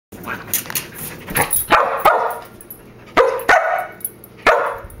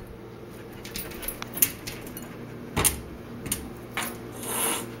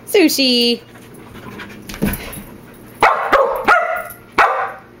Sushi.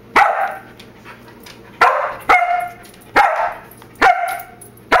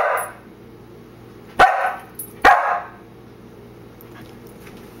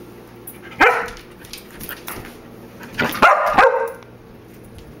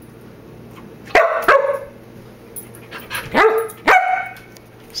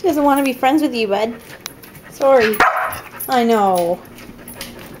 She doesn't want to be friends with you, bud. Sorry. I know.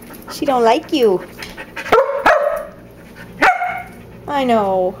 She don't like you. I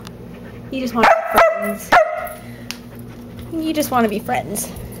know. You just want to be friends. You just want to be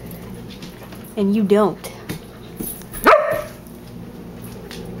friends. And you don't.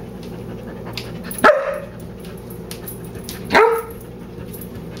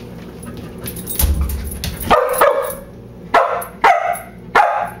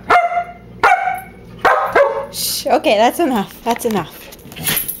 Shh, okay, that's enough. That's enough.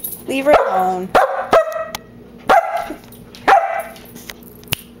 Leave her alone.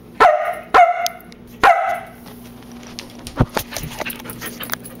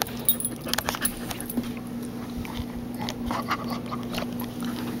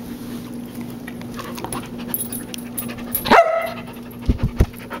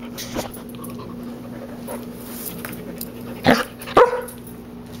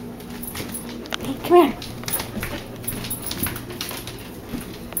 Hey, come here.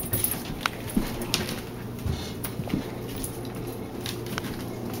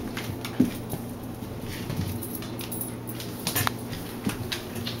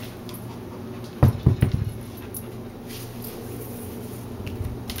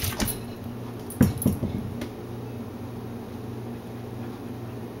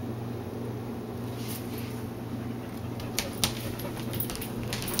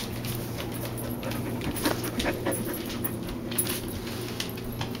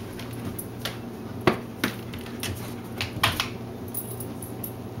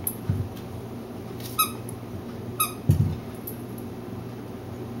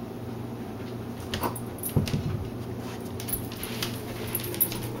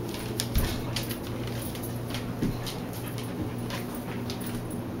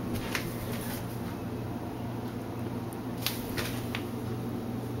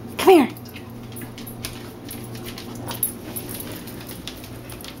 Come here.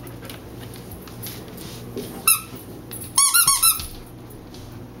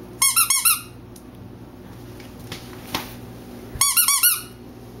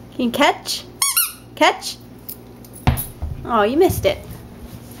 Can you catch? Catch? Oh, you missed it.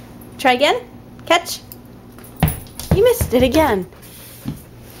 Try again. Catch. You missed it again.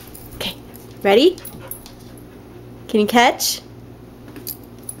 Okay, ready? Can you catch?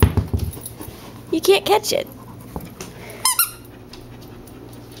 You can't catch it.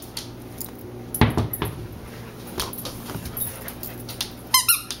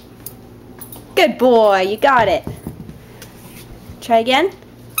 Good boy, you got it. Try again.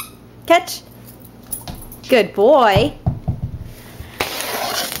 Catch. Good boy.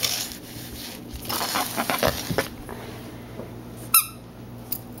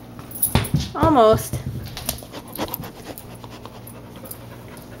 Almost.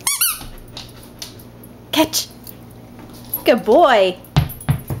 Catch. Good boy.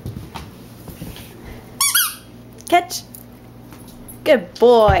 Catch. Good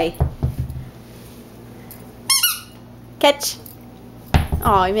boy. Catch.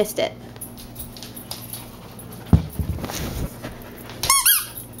 Oh, I missed it.